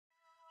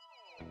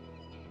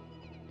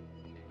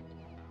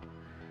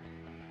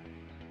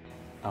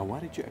Why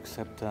did you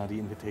accept the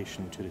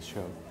invitation to this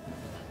show?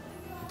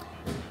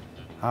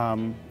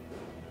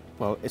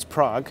 Well, it's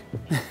Prague,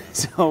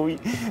 so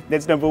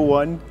that's number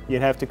one.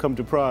 You'd have to come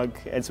to Prague.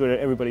 That's what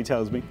everybody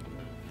tells me.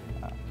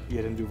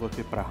 Jeden důvod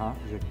je Praha,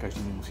 že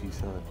každý musí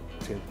se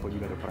přijet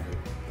podívat do Prahy.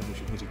 To mi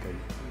všichni říkají.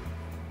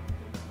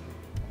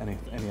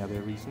 Any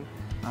other reason?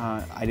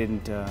 I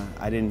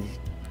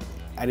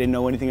didn't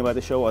know anything about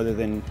the show other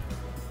than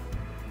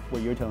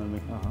what you're telling me.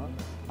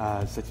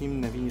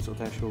 Zatím neví nic o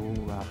té show,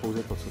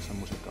 pouze to, co jsem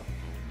mu řekl.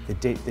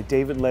 The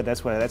David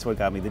that's what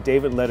got me. The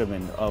David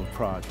Letterman of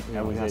Prague.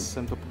 Já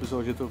jsem to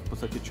popisoval, že to v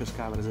podstatě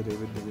česká verze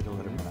Davida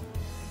Lettermana.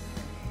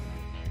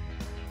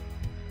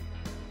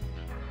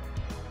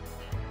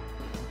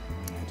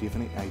 Do you have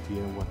any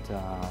idea what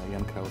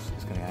Jana Krause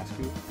is going to ask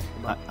you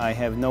about? I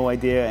have no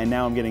idea, and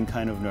now I'm getting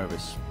kind of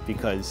nervous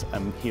because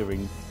I'm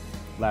hearing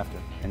laughter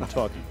and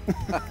talking.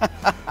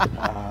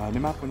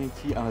 Nemá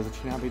ponětí, ale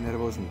začíná být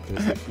nervózní,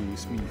 protože slyší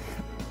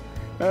smích.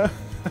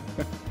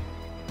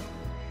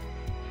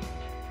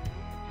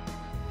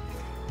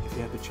 If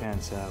you had the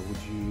chance,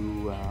 would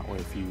you, or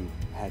if you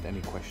had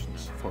any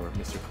questions for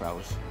Mr.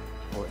 Krause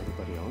or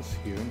anybody else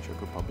here in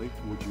Czech Republic,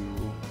 would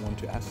you want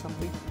to ask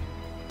something?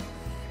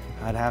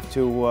 I'd have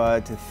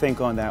to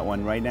think on that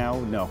one right now.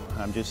 No,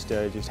 I'm just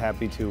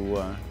happy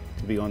to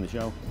be on the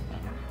show.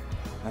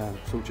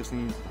 V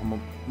současný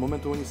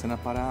momentu nic se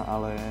napadá,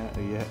 ale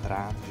je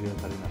rád, že je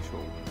tady na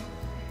show.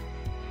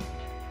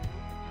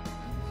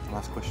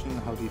 Last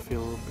question: how do you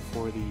feel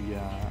before the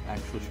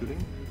actual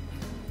shooting?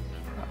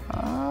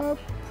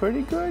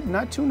 Pretty good.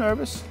 Not too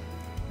nervous.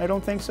 I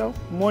don't think so.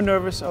 More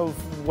nervous of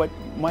what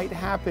might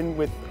happen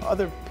with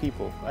other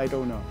people. I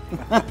don't know.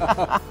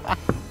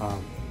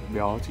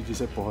 Jo, cítí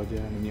se v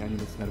pohodě, není ani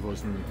moc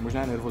nervózní.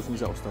 Možná je nervózní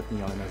za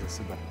ostatní, ale ne za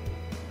sebe.